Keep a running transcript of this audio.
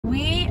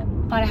We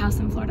bought a house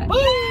in Florida.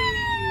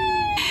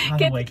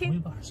 Can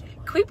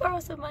we borrow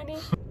some money?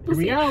 Here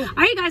we go. All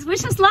right, guys,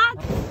 wish us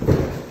luck.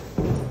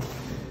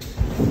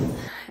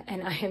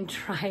 And I am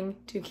trying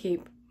to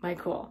keep my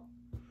cool.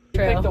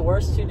 You picked the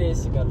worst 2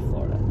 days to go to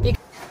Florida.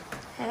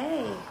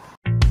 Hey.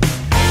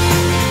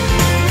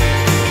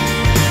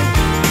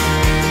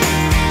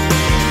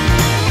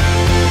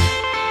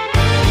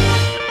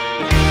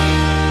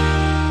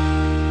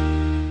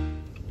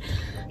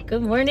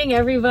 Good morning,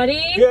 everybody.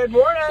 Good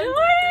morning. Good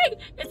morning.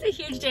 It's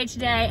a huge day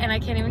today, and I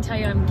can't even tell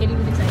you, I'm giddy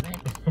with excitement.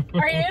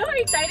 Are you? Are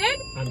you excited?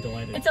 I'm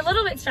delighted. It's a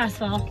little bit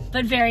stressful,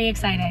 but very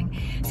exciting.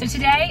 So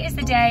today is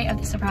the day of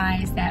the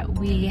surprise that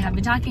we have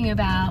been talking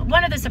about.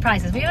 One of the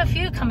surprises. We have a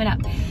few coming up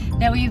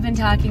that we've been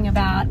talking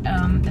about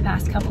the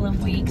past couple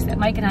of weeks that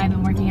Mike and I have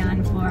been working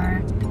on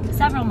for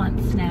several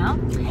months now.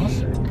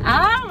 Awesome.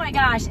 Oh my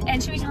gosh.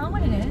 And should we tell them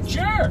what it is?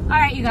 Sure. All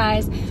right, you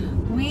guys.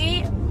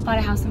 We bought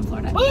a house in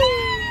Florida. Woo!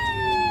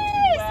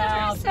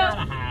 Well, it's not a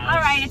house. All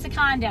right, it's a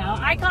condo.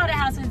 I call it a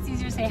house, but it's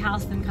easier to say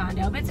house than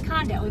condo, but it's a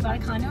condo. We bought a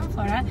condo in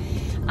Florida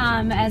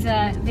as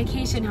a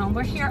vacation home.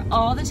 We're here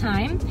all the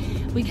time.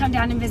 We come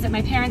down and visit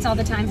my parents all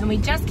the time, and we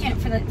just can't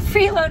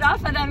freeload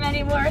off of them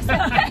anymore, so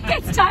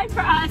it's time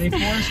for us. They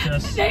forced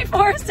us. They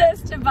forced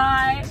us to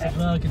buy.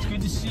 Look, it's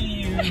good to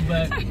see you,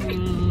 but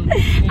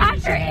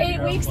after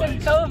 8 weeks of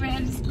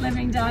COVID,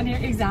 living down here,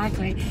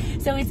 exactly.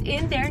 So it's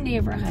in their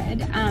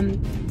neighborhood.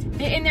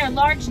 In their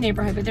large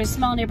neighborhood, but there's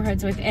small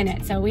neighborhoods within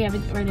it. So we're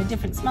in a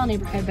different small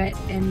neighborhood, but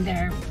in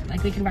their,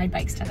 like, we can ride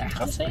bikes to their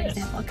house, for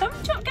example. Come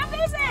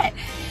visit.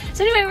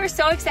 So anyway, we're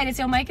so excited.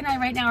 So Mike and I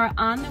right now are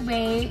on the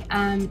way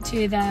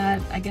to the,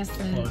 I guess,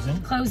 the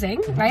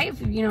closing, right?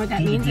 You know what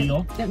that means?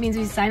 That means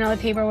we sign all the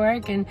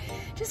paperwork and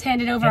just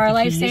hand it over our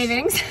life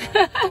savings.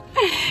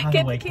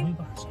 Can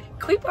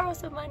we borrow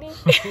some money?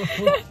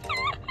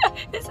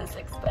 This is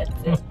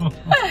expensive.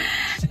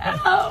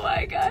 Oh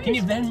my gosh. Can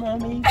you Venmo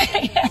me?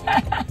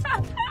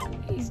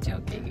 He's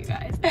joking, you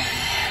guys.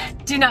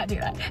 Do not do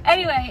that.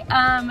 Anyway,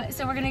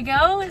 so we're gonna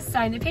go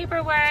sign the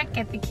paperwork,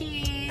 get the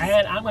keys.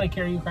 And I'm gonna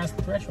carry you across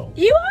the threshold.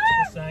 You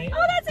are?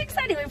 Oh, that's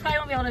exciting. We probably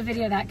won't be able to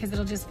video that because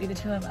it'll just be the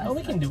two of us. Oh,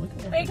 we can do it.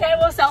 Okay,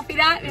 we'll selfie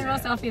that. Maybe we'll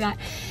selfie that.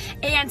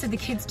 And so the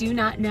kids do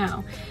not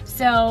know.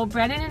 So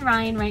Brennan and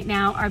Ryan right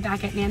now are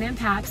back at Nana and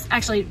Pap's.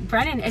 Actually,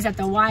 Brennan is at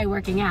the Y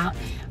working out.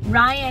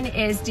 Ryan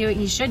is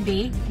he should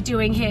be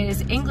doing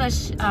his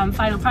English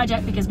final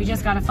project because we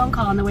just got a phone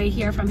call on the way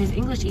here from his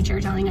English teacher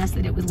telling us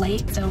that it was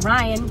late. So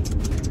Ryan,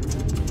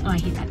 oh, I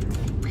hate that.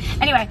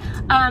 Anyway,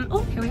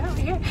 oh, here we are,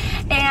 over here.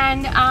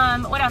 And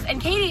what else? And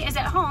Katie is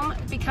at home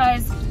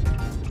because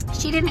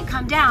she didn't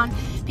come down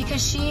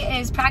because she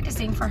is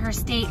practicing for her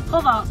state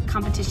pole vault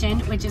competition,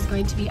 which is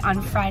going to be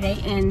on Friday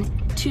in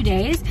 2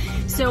 days.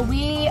 So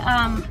we,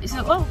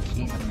 oh,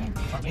 geez,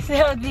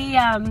 so the,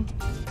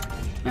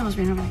 I almost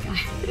ran over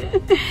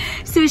that guy.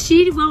 So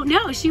she won't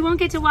know. She won't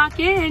get to walk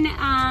in.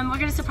 We're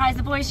gonna surprise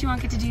the boys. She won't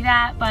get to do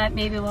that, but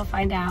maybe we'll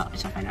find out.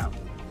 She'll find out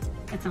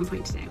at some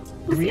point today.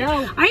 Here we go.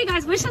 All right,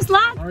 guys, wish us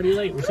luck. Already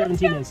late. We're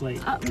 17 minutes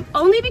late.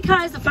 Only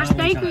because the first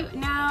bank,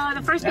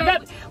 the first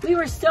bank, we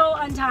were so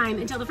on time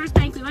until the first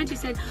bank we went to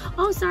said,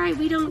 oh, sorry,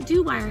 we don't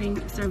do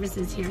wiring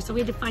services here. So we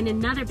had to find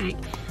another bank.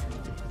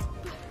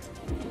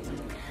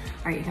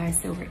 All right, you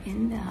guys, so we're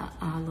in the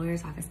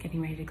lawyer's office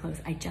getting ready to close.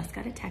 I just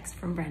got a text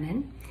from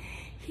Brennan.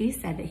 He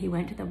said that he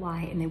went to the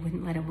Y and they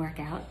wouldn't let him work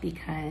out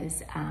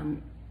because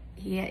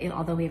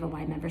although we have a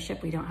Y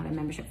membership, we don't have a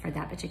membership for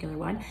that particular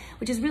one,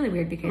 which is really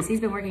weird because he's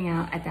been working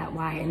out at that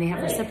Y and they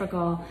have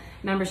reciprocal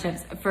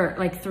memberships for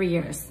like 3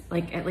 years,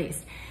 like at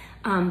least.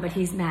 But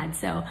he's mad,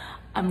 so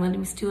I'm letting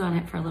him stew on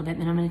it for a little bit,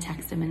 and then I'm gonna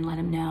text him and let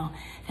him know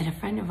that a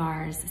friend of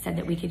ours said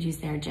that we could use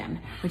their gym,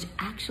 which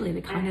actually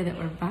the condo that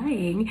we're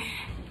buying,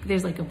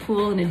 there's like a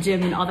pool and a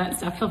gym and all that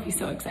stuff. He'll be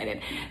so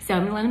excited. So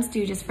I'm gonna let him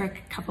stew just for a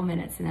couple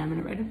minutes and then I'm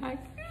gonna write him back.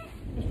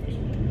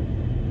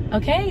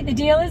 Okay, the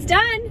deal is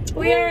done.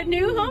 We are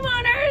new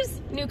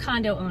homeowners, new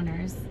condo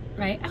owners,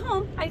 right? At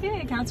home, I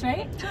think it counts,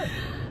 right? Sure.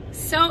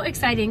 So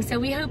exciting. So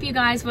we hope you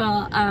guys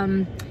will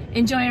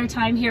enjoy our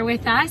time here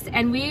with us.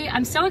 And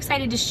I'm so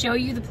excited to show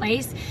you the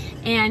place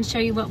and show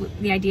you what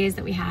the ideas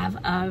that we have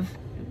of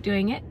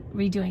doing it,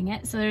 redoing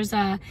it. So there's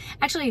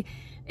actually,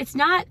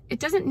 it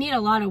doesn't need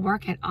a lot of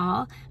work at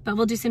all, but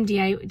we'll do some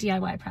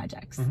DIY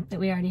projects that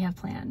we already have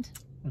planned.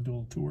 We'll do a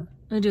little tour.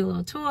 We'll do a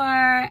little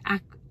tour.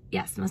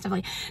 Yes, most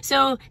definitely.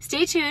 So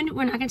stay tuned.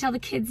 We're not going to tell the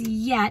kids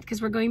yet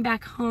because we're going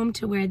back home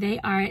to where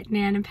they are at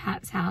Nan and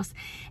Pat's house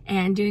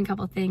and doing a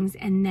couple things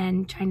and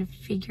then trying to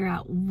figure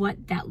out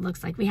what that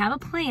looks like. We have a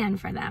plan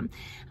for them,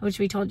 which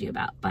we told you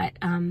about, but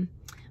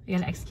we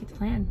got to execute the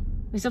plan.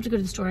 We still have to go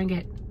to the store and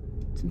get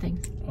some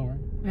things. All right.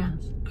 Yeah.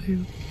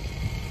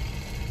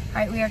 All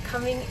right, we are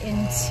coming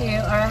into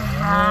our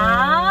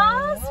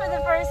house for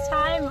the first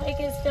time.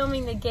 Mike is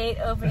filming the gate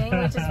opening,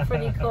 which is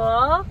pretty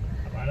cool.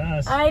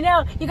 Us. I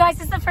know. You guys,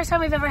 this is the first time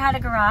we've ever had a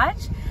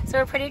garage, so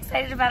we're pretty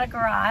excited about a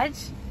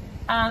garage.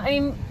 I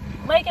mean,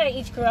 Mike and I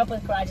each grew up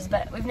with garages,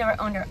 but we've never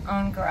owned our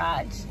own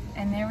garage.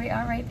 And there we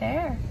are right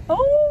there.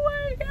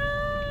 Oh my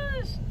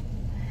gosh!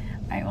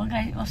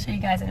 right, we'll show you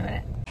guys in a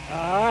minute.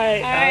 All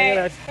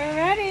right. We're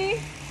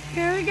ready.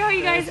 Here we go,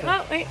 you guys.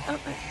 Oh, wait. Oh.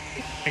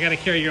 I gotta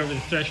carry you over the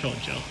threshold,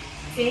 Jill.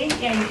 See?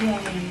 Yeah, you do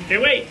have one. Hey,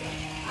 wait.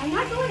 I'm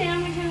not going in.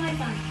 I'm gonna turn the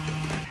lights on.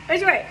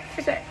 Which way?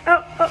 Which way?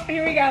 Oh,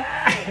 here we go.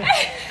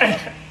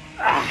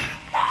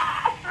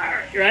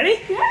 You ready?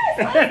 Yes,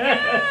 let's go.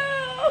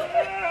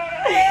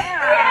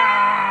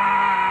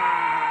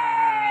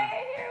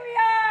 Here we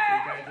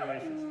are.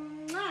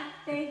 Congratulations.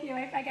 Thank you.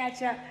 I got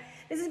you.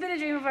 This has been a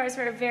dream of ours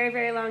for a very,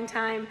 very long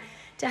time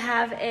to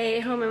have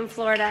a home in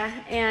Florida.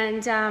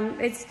 And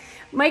it's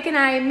Mike and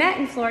I met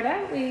in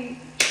Florida. We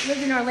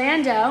lived in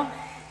Orlando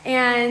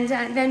and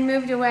then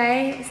moved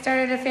away,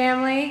 started a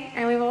family,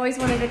 and we've always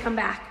wanted to come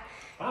back.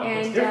 Wow, and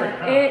it's different,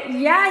 huh?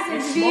 Yes,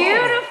 it's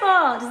beautiful.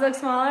 Does it look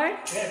smaller?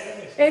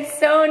 Yeah, It's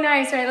so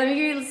nice, right? Let me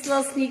give you a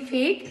little sneak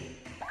peek.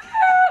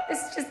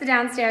 This is just the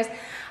downstairs.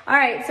 All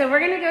right, so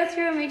we're gonna go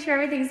through and make sure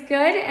everything's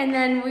good, and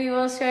then we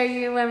will show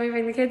you when we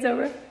bring the kids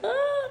over.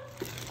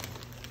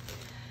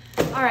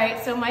 All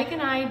right, so Mike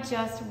and I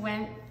just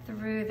went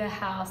through the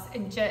house,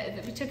 and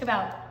we took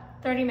about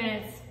 30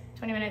 minutes,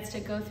 20 minutes to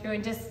go through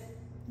and just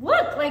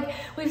look. Like,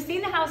 we've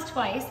seen the house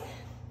twice.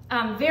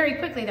 Very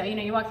quickly though, you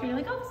know, you walk through and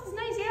you're like, oh, this is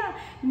nice, yeah.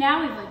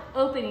 Now we've like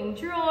opening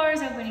drawers,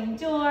 opening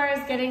doors,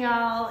 getting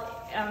all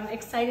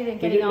excited and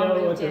getting all moved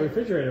in. We didn't know what the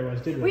refrigerator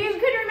was, did we? We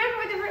couldn't remember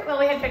what well,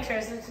 we had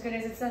pictures, which is good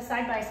as it's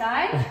side by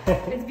side.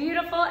 It's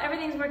beautiful,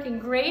 everything's working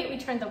great. We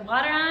turned the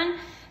water on,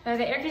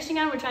 the air conditioning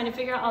on. We're trying to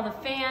figure out all the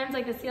fans,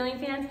 like the ceiling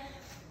fans.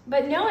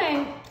 But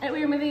knowing that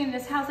we were moving into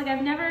this house, like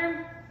I've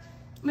never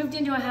moved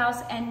into a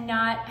house and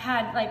not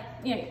had like,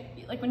 you know,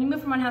 like when you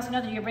move from one house to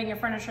another, you bring your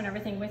furniture and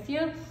everything with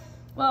you.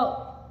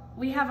 Well,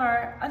 we have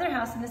our other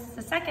house, and this is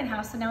the second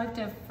house, so now we have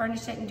to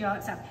furnish it and do all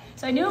that stuff.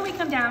 So I knew when we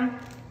come down,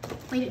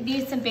 we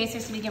need some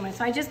basics to begin with.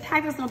 So I just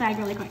packed this little bag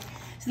really quick.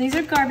 So these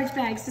are garbage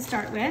bags to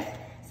start with.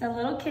 It's a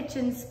little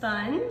kitchen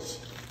sponge.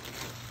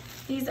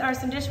 These are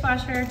some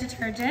dishwasher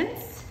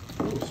detergents.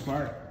 Oh,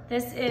 smart.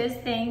 This is,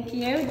 thank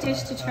you,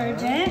 dish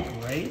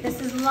detergent. Great. This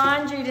is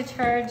laundry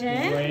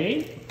detergent.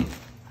 Great.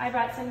 I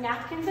brought some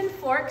napkins and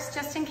forks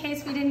just in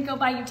case we didn't go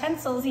buy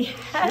utensils yet.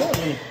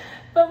 Really?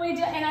 But we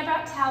did, and I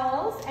brought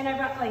towels and I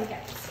brought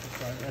blankets.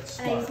 Right, that's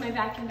and I used my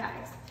vacuum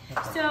bags.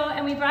 So,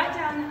 and we brought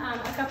down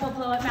a couple of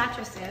blow-up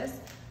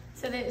mattresses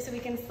so we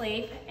can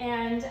sleep.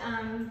 And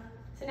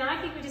so now I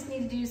think we just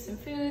need to do some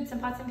food, some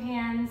pots and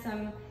pans,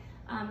 some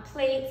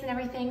plates and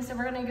everything. So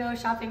we're gonna go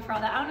shopping for all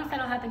that. I don't know if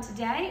that'll happen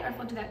today or if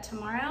we'll do that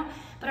tomorrow.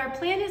 But our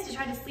plan is to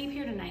try to sleep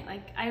here tonight.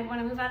 Like, I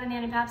wanna move out of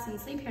Nan and Pap's and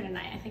sleep here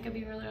tonight. I think it'd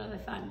be really, really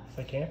fun. It's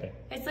like camping.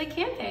 It's like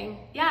camping,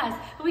 yes.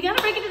 But we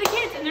gotta break it to the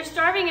kids, and they're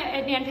starving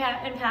at Nan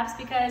and Pap's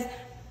because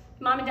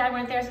Mom and Dad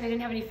weren't there, so they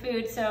didn't have any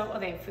food. So, well,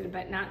 they have food,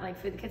 but not like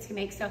food the kids can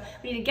make. So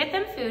we need to get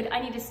them food.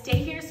 I need to stay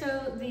here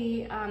so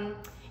the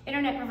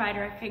internet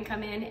provider can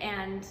come in,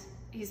 and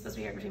he's supposed to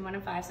be here between 1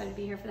 and 5, so I need to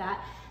be here for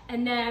that.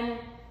 And then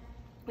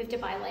we have to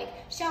buy like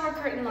shower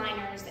curtain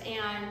liners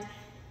and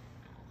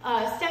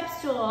step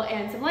stool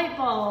and some light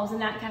bulbs and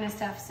that kind of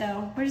stuff.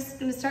 So we're just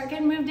gonna start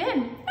getting moved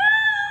in.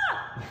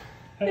 Ah!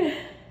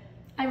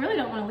 I really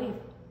don't want to leave.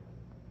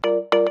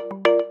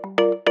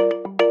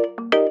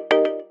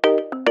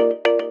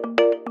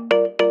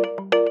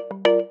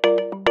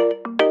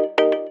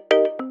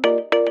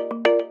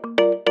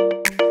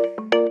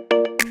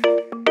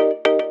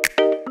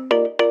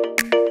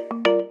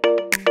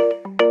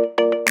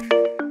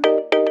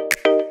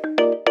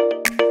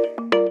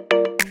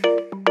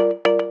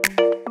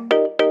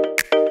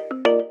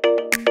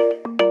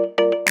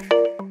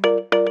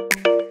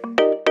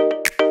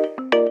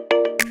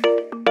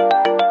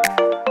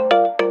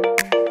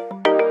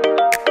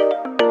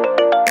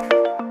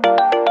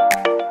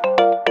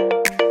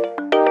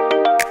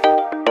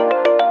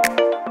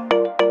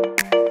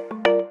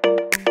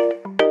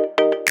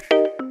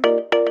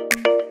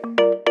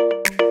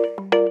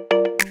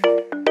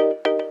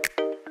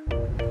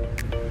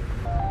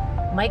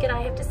 Mike and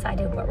I have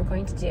decided what we're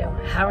going to do,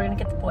 how we're going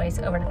to get the boys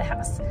over to the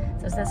house. So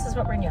this is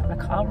what we're going to do. I'm going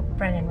to call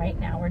Brennan right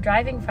now. We're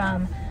driving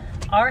from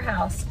our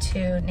house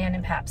to Nan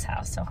and Pap's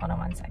house. So hold on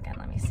 1 second.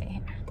 Let me see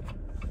here.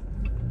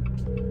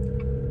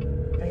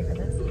 Ready for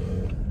this?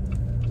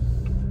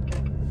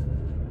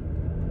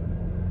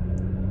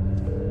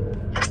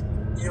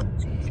 Yep.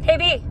 Hey,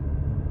 B.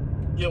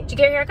 Yep. Did you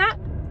get your haircut?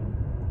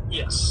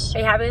 Yes. Are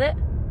you happy with it?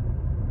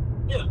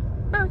 Yeah.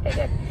 Oh, okay,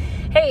 good.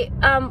 Hey,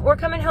 we're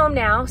coming home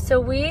now, so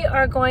we've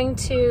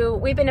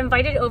been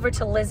invited over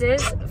to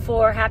Liz's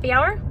for happy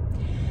hour.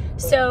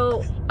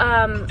 So,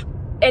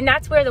 and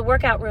that's where the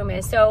workout room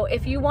is. So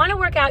if you want to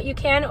work out, you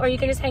can, or you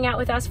can just hang out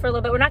with us for a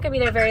little bit. We're not going to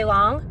be there very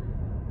long.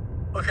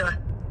 Okay.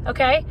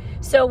 Okay?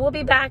 So we'll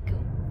be back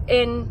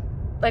in,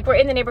 like, we're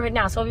in the neighborhood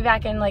now, so we'll be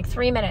back in like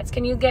 3 minutes.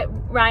 Can you get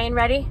Ryan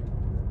ready?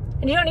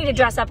 And you don't need to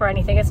dress up or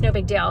anything. It's no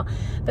big deal.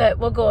 But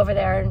we'll go over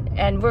there,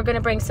 and we're going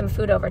to bring some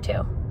food over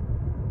too.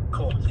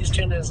 Cool. He's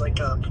doing his like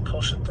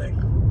propulsion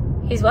thing.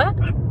 He's what?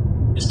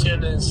 He's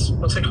doing his,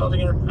 what's it called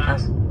again?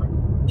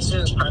 He's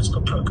doing his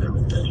practical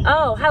programming thing.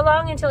 Oh, how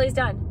long until he's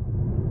done?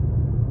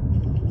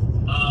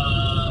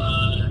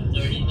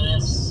 30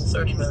 minutes.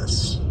 30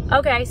 minutes.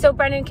 Okay, so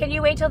Brennan, can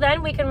you wait till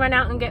then? We can run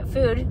out and get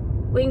food.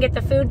 We can get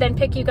the food, then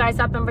pick you guys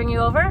up and bring you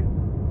over.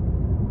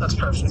 That's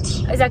perfect.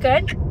 Is that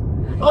good?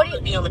 What do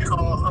you... be on the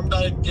call. I'm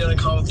about to be on the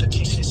call with the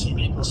TCC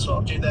people, so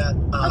I'll do that.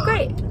 Oh,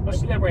 great.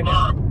 Let's do that right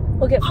now.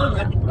 We'll get food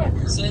now.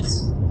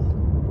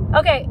 Yeah.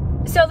 Okay,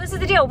 so this is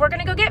the deal. We're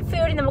gonna go get food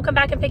and then we'll come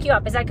back and pick you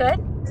up. Is that good?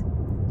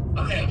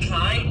 Okay, can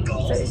I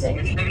go? We're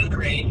gonna go to the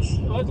range.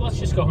 Let's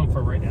just go home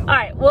for right now. All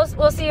right,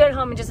 we'll see you at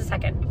home in just a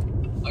second.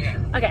 Okay.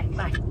 Okay,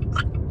 bye.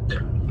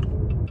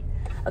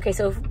 Okay,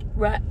 so if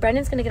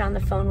Brennan's gonna get on the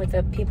phone with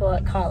the people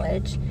at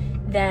college,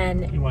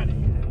 then... You want to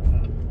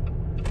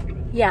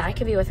Yeah, I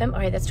could be with him. All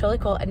right, that's totally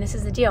cool. And this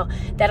is the deal.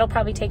 That'll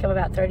probably take him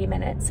about 30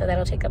 minutes. So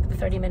that'll take up the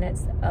 30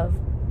 minutes of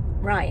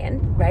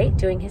Ryan, right,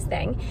 doing his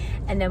thing.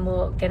 And then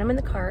we'll get him in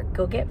the car,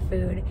 go get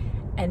food,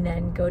 and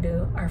then go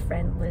to our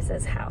friend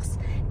Liz's house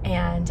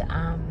and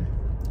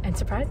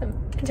surprise him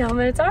and tell him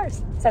that it's ours.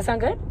 Does that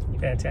sound good?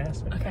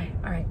 Fantastic. Okay,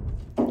 all right.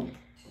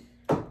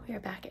 We are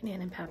back at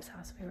Nan and Pap's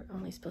house. We were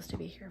only supposed to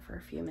be here for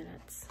a few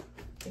minutes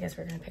because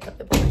we're gonna pick up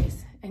the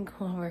boys and go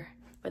over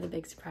for the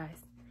big surprise.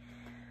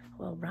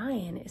 Well,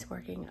 Ryan is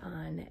working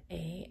on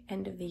a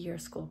end of the year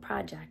school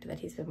project that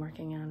he's been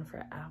working on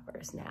for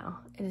hours now.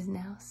 It is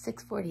now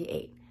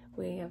 6:48.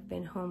 We have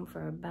been home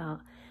for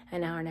about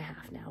an hour and a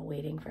half now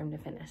waiting for him to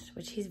finish,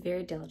 which he's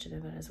very diligent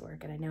about his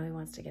work and I know he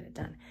wants to get it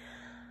done.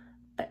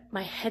 But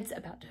my head's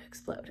about to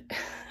explode.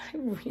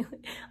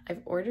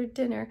 I've ordered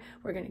dinner.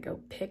 We're gonna go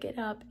pick it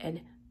up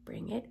and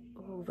bring it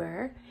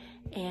over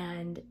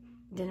and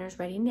dinner's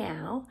ready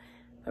now,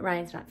 but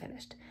Ryan's not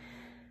finished.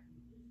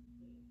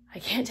 I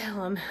can't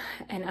tell him,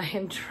 and I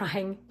am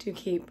trying to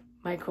keep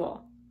my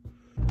cool.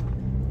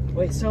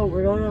 Wait, so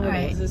we're going over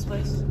to this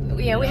place?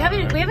 Yeah, we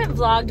haven't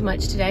vlogged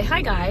much today.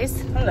 Hi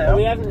guys. Hello.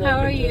 We haven't really How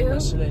are been doing you?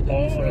 much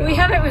today, We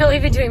haven't really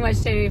been doing much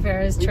today, to be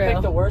fair, is We true.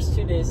 picked the worst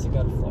 2 days to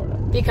go to Florida.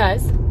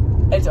 Because?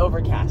 It's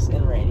overcast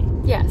and rainy.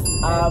 Yes.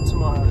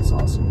 Tomorrow is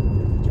also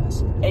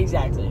overcast.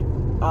 Exactly.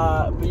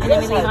 But you And then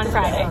guys we leave had- on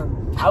Friday.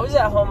 I was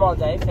at home all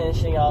day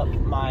finishing up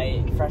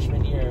my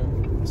freshman year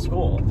of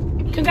school.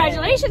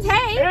 Congratulations,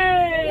 hey!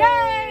 Hey!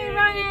 Yay,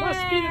 Ryan!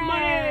 Must be the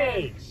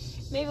money!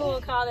 Maybe we'll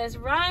call this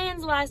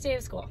Ryan's last day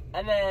of school.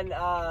 And then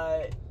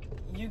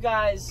you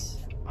guys,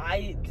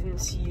 I didn't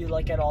see you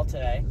like at all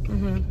today.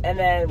 And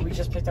then we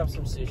just picked up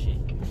some sushi.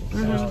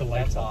 So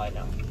that's all I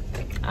know.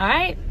 All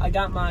right. I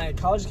got my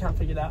college account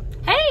figured out.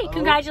 Hey,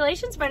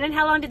 congratulations, Brennan.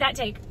 How long did that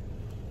take?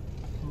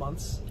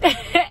 Months.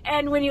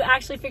 And when you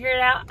actually figure it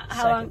out,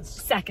 how long?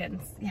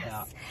 Seconds. Yes.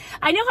 Yeah.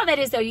 I know how that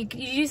is though. You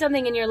do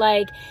something and you're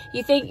like,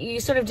 you think you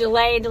sort of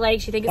delay and delay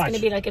because you think it's going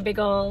to be like a big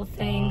old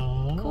thing.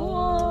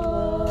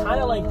 Cool. Kind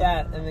of like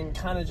that, and then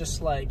kind of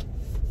just like,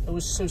 it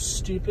was so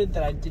stupid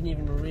that I didn't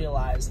even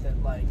realize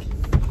that like,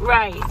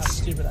 how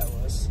stupid I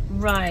was.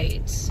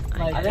 Right.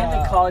 Like, I think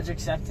the college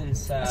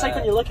acceptance. It's like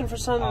when you're looking for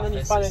something and then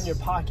you find it in your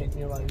pocket and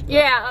you're like,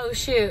 yeah, oh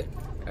shoot.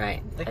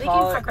 Right. The I think you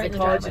park right in the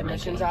the college driveway,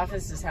 admissions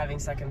office is having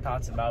second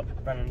thoughts about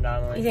Brennan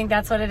Donnelly. You think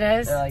that's what it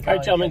is? Like, all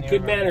right, gentlemen,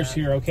 good manners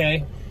here,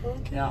 okay?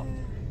 Yeah.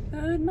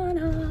 Good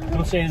manners.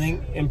 Don't say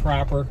anything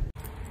improper.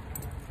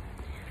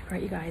 All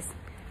right, you guys.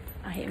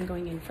 I am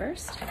going in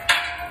first,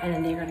 and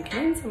then they're going to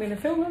come in, so I'm going to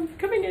film them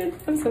coming in.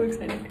 I'm so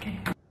excited. Okay.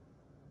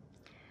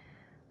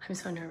 I'm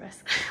so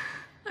nervous.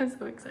 I'm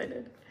so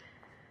excited.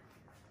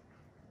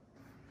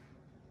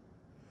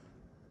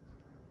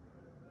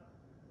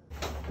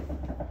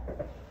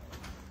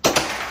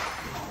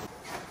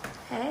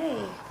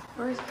 Hey,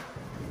 where's...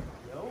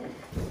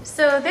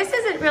 So this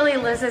isn't really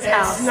Liz's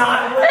house. It's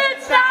not Liz's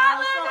It's not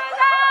Liz's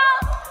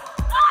house!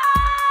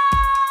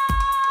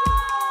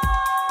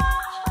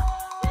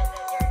 This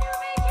is your new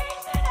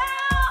vacation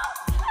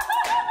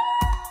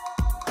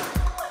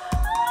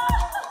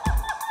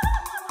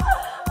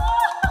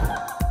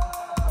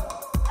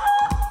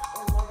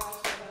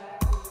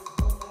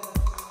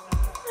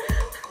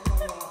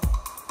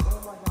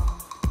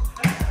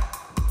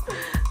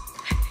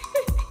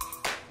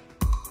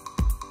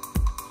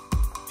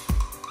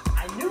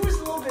I knew it was a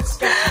little bit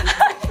sketchy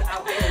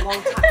out for a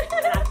long time.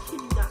 And I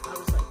kid you not, I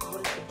was like,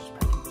 what if I can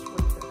just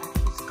wait for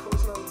actually to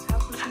close around this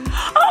house with me?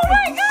 Oh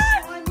my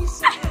god!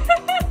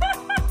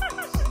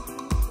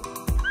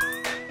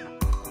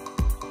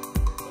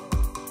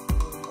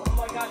 Oh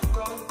my gosh,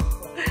 bro.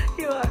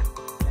 You are.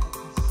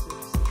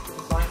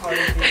 My heart is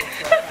beating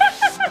so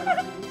fast.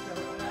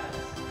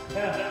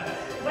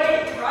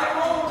 Wait, right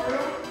home,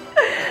 room.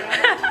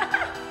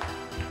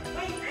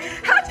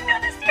 How'd you know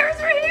the stairs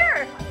were here?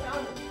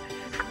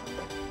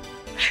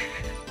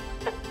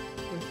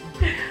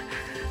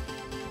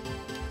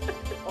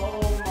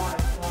 Oh my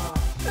god.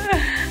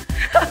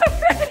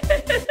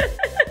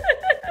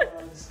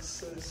 Oh, this is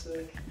so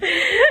sick.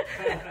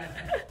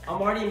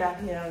 I'm already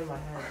mapping it out in my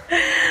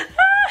head.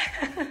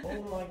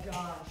 Oh my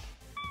gosh.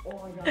 Oh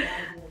my god.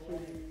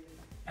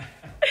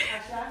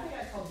 Actually, I think I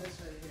called this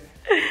right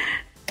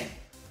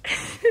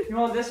here. You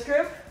want this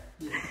grip?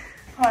 Yeah.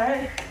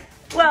 Alright.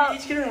 Well,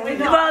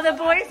 the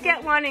boys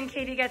get one and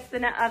Katie gets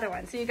the other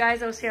one. So you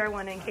guys will share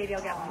one and Katie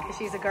will get one because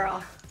she's a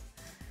girl.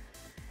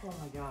 Oh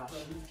my gosh.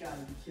 You've got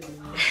to be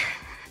kidding me.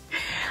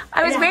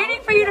 I was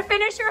waiting for you to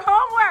finish your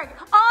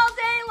homework all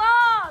day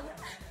long.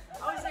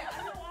 I was like, I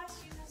don't know why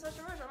she's in such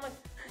a rush. I'm like,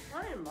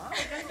 fine, Mom, I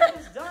gotta get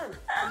this done.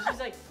 And she's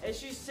like, and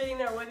she's sitting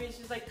there with me.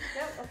 She's like,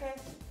 yep, okay.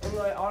 And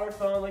like on her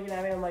phone looking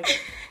at me. I'm like,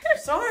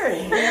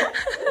 sorry.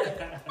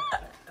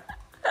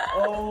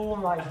 Oh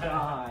my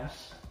gosh.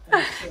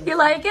 You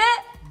like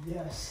it?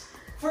 Yes.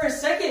 For a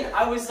second,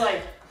 I was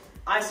like,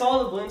 I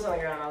saw the balloons on the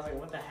ground. I was like,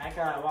 what the heck?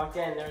 And I walked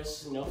in, there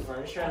was no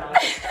furniture. And I was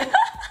like,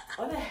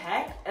 what the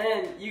heck? And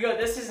then you go,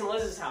 this isn't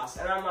Liz's house.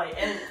 And I'm like,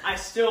 and I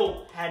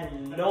still had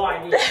no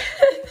idea.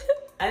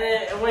 And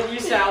then when you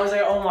said, I was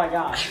like, oh my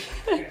gosh.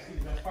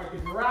 Park the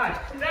garage.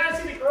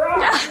 That's in the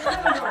garage.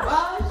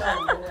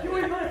 You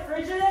want to put a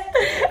fridge in it?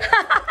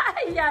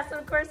 Yes,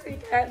 of course we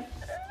can.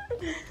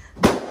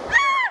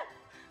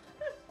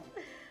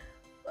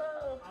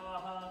 Whoa.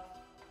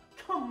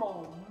 Come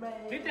on,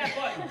 man. Hit that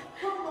button.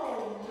 Come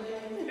on,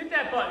 man. Hit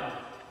that button.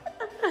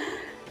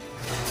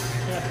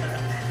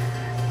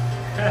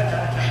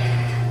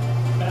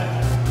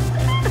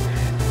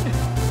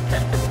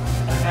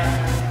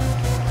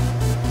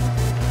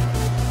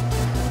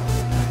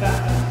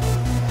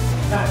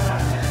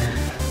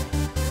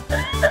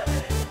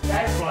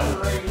 That's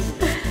crazy.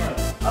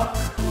 Of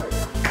course.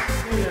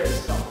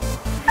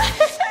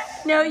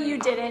 No, you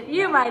didn't.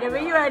 You might have,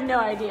 but you had no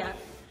idea.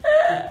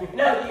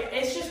 No,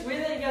 it's just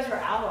weird that you guys were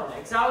out on it.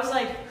 Because I was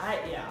like,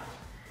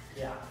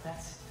 yeah,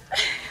 that's.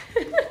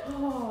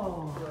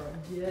 Oh,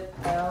 get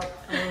out of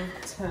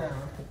town.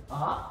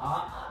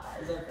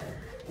 Is that okay?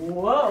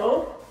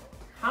 Whoa.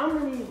 How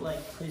many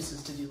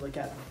places did you look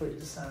at before you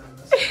decided on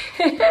this?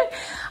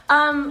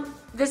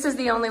 This is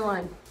the only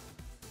one.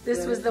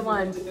 This was the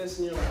one. This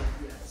and you're like,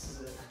 yeah, this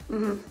is it.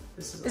 Mm-hmm.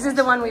 This is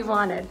the one we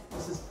wanted.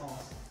 This is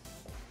awesome.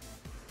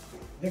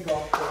 The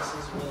golf course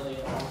is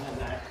really on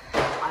that.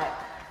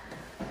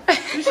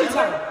 Sushi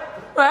time.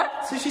 What?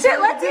 Sushi time.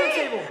 Let's Dinner eat.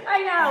 table.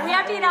 I know. We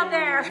have to eat out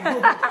there.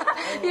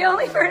 The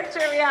only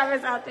furniture we have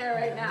is out there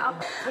right now.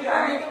 Wait,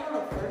 are we going on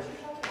a furniture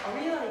shop? Are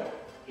we like?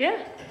 Yeah.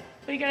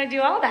 We gotta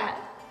do all that.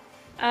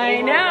 I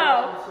Oh my know.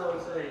 God, I'm so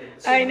excited.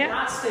 So I know.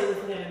 Not stay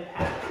with him.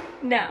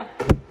 No.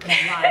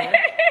 Liar.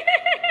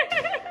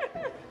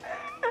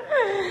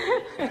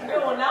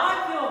 Well, now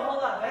I feel a whole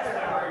lot better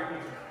about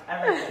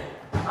everything.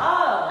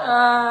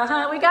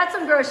 Oh. We got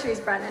some groceries,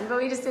 Brennan, but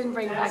we just didn't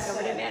bring it back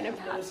over to Nan and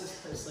That Pat's. was his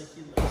place like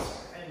he lives.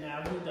 And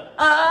now he does.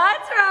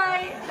 That's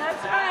right.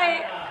 That's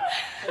right.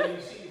 Have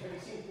you seen the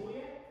pool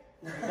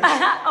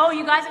yet? Oh,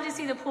 you guys have to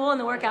see the pool and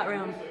the workout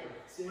room.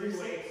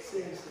 Seriously.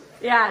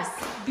 Yes,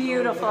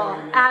 beautiful.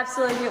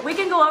 Absolutely beautiful. We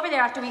can go over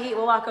there after we eat.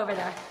 We'll walk over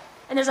there.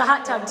 And there's a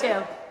hot tub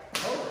too.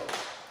 Oh.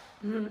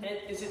 And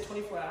is it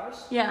 24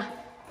 hours? Yeah.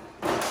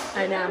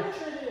 I know. I'm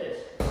sure it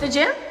is. The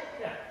gym?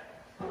 Yeah.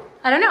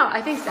 I don't know.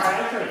 I think so. All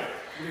right, let's ready.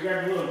 We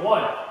grab a balloon.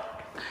 1,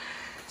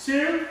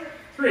 2,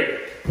 3.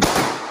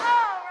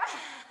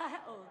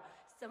 Oh,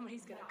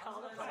 somebody's gonna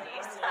call the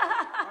police.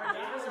 Our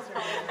neighbors are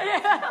Yeah,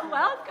 got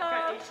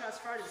welcome. 8 shots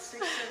fired at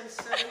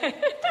 677.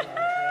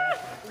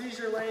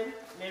 Leisure Lane.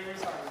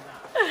 Neighbors are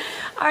not.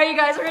 All right, you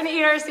guys, we're gonna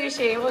eat our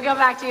sushi. We'll go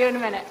back to you in a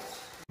minute.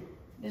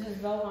 This is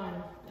the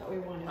one that we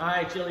wanted. All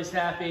right, Jilly's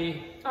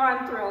happy. Oh,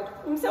 I'm thrilled.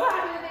 I'm so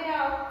happy that they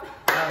know.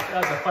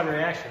 That was a fun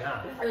reaction,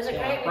 huh? It was a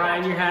great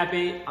Brian, you're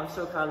happy. I'm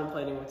still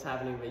contemplating what's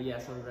happening, but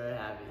yes, I'm very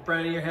happy.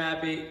 Brennan, you're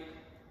happy.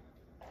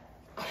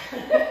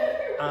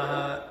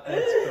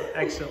 That's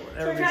excellent.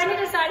 We're trying to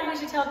decide if we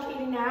should tell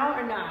Katie now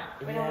or not.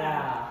 We don't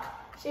know.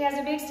 She has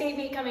a big state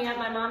meet coming up.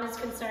 My mom is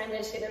concerned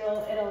that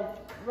it'll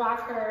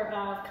rock her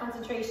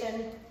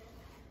concentration.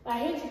 But I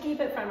hate to keep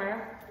it from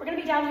her. We're gonna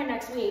be down here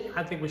next week.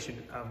 I think we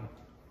should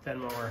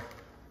Venmo her.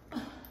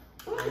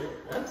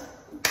 What?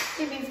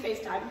 It means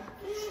FaceTime.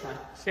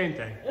 Same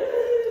thing.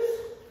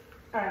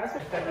 All right, let's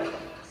go.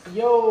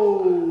 Yo,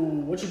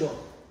 what you doing?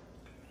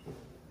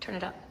 Turn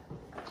it up.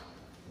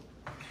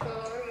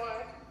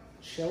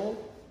 Chilling?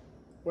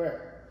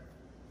 Where?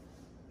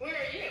 Where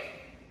are you?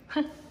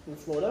 In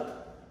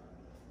Florida?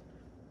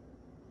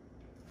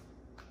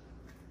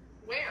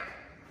 Where?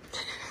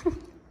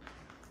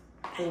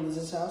 In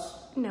Liz's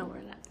house? No,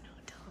 we're not. No,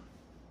 tell him.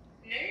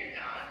 No, you're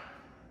not.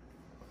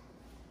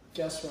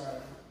 Guess where I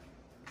am.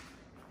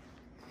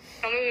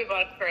 Tell me we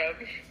bought a crib.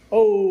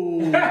 Oh,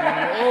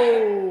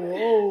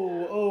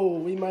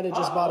 we might have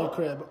just bought a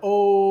crib.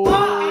 Oh,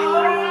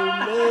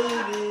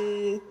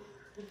 maybe.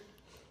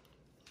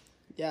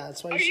 Yeah,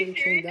 that's why you should have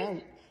came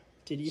down.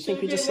 Did you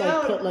think we just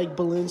put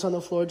balloons on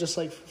the floor just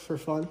for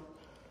fun?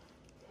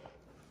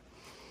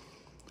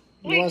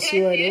 You want to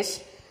see where it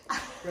is?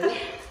 Ready?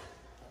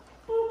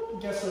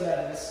 Guess where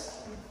that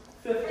is?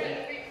 5th one.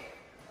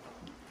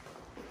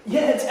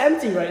 Yeah, it's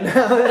empty right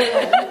now.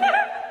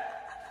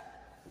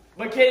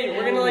 But Katie,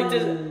 we're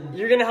gonna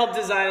you're gonna help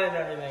design it and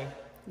everything.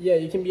 Yeah,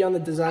 you can be on the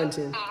design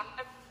team. I'm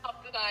gonna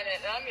help design it,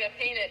 and I'm gonna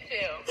paint it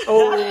too.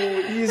 Oh,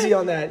 easy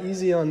on that.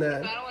 Easy on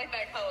that. I don't like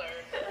that color.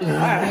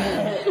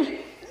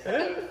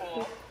 So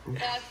cool.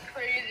 That's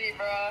crazy,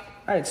 bro.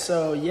 All right,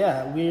 so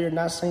yeah, we're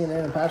not staying in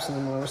Anna Paps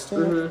anymore. We're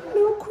staying in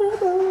New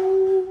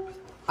Cribbo.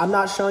 I'm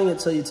not showing it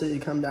till you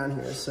come down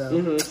here.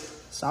 So,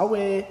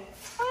 sorry.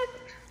 What?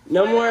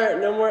 No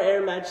more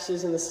air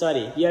mattresses in the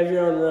study. You have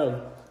your own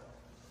room.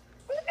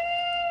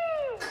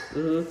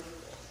 Woo!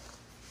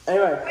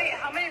 Anyway. Wait,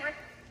 how many rooms?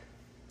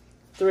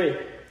 3.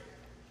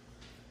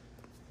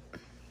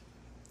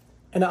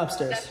 And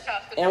upstairs. That's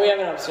tough. And we have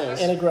an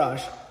upstairs. And a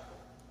garage.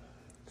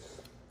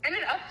 And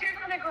then upstairs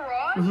on a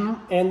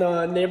garage? And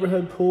the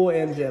neighborhood pool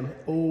and gym.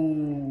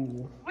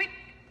 Ooh. Wait,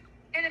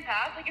 in a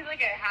path? Like, is it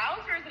like a house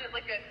or is it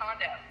like a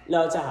condo?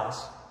 No, it's a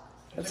house.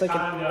 It's like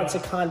it's a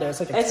condo. It's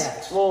like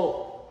attached.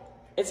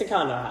 It's a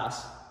condo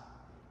house.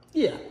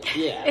 Yeah.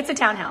 Yeah. It's a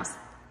townhouse.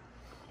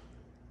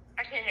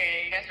 I can't hear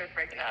you. You guys are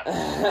breaking up.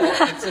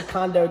 It's a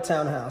condo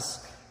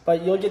townhouse.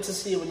 But you'll get to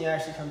see it when you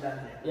actually come down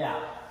here.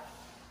 Yeah.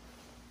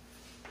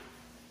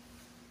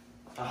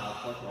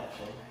 Poor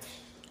connection.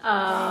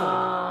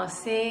 Oh,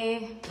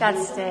 see? That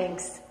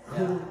stinks.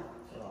 Yeah.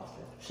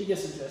 She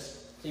gets the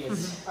gist. She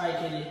gets- All right,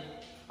 Katie.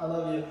 I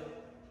love you.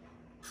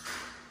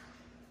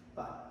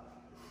 Bye.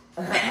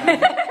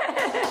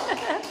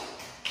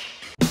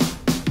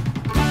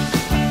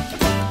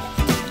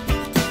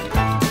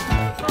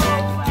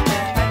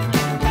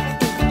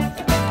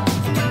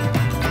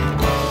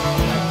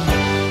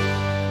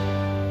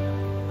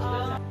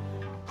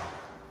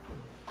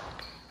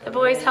 The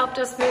boys helped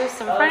us move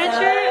some furniture,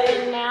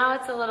 and now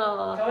it's a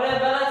little Come in,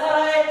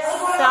 Bella,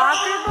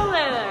 soccer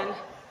balloon.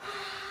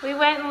 We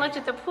went and looked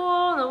at the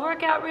pool and the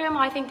workout room.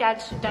 I think Dad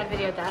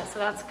videoed that, so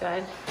that's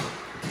good.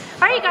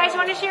 All right, you guys, you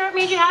want to share what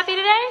made you happy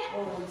today?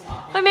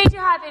 What made you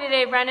happy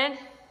today, Brennan?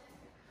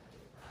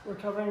 We're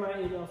covering my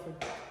email for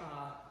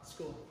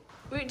school.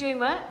 We're doing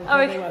what? We're Oh,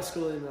 covering my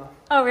school email.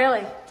 oh,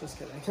 really? Just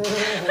kidding.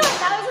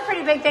 That was a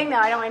pretty big thing, though.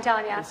 I don't mind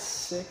telling you.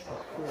 Sick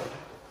crib.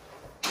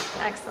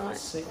 Excellent.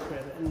 Sick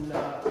crib. And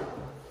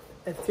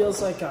it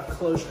feels like a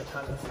closure,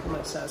 kind of,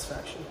 my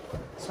satisfaction.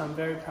 So I'm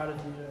very proud of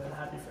you and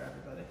happy for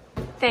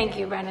everybody. Thank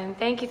you, Brennan.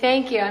 Thank you,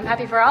 thank you. I'm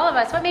happy for all of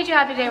us. What made you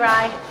happy today,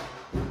 Rye?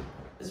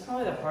 This is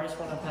probably the hardest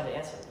one I've had to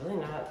answer. Really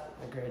not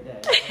a great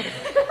day.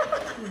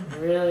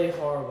 Really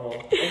horrible.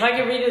 If I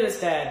could redo this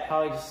day, I'd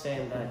probably just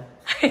stay in bed.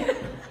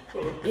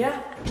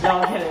 Yeah. No,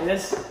 I'm kidding.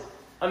 This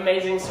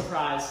amazing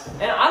surprise.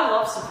 And I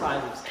love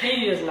surprises.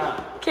 Katie does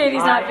not.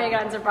 Katie's not big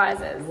on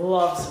surprises.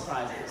 Love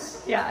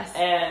surprises. Yes.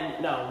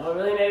 And no, what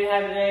really made me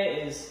happy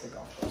today is the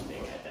golf course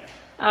being right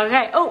there.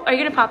 Okay. Oh, are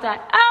you gonna pop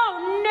that?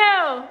 Oh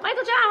no!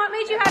 Michael John, what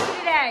made you happy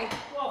today?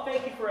 Well,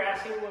 thank you for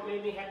asking. What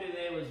made me happy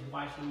today was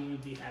watching you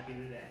be happy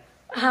today.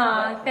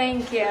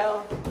 Thank you.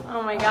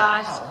 Oh my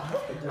gosh.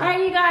 All right,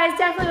 you guys,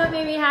 definitely what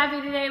made me happy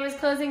today was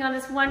closing on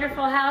this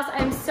wonderful house.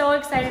 I'm so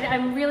excited.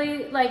 I'm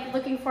really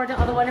looking forward to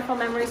all the wonderful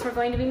memories we're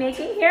going to be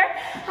making here.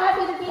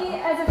 Happy to be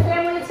as a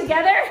family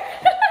together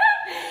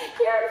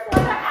here in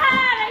Florida.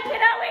 And I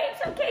cannot wait.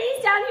 So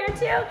Katie's down here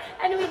too.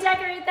 And we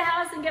decorate the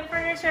house and get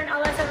furniture and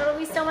all that stuff. It'll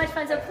be so much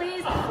fun. So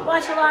please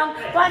watch along.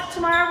 Watch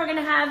tomorrow. We're going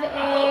to have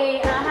a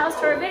house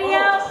tour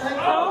video.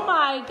 Oh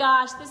my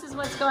gosh, this is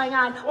what's going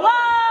on. Whoa!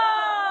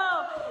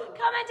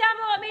 Comment down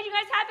below what made you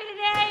guys happy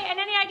today and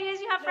any ideas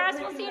you have for us.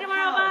 We'll see you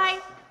tomorrow. Bye.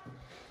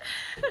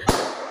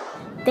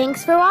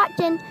 Thanks for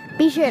watching.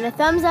 Be sure to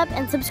thumbs up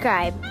and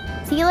subscribe.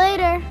 See you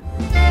later.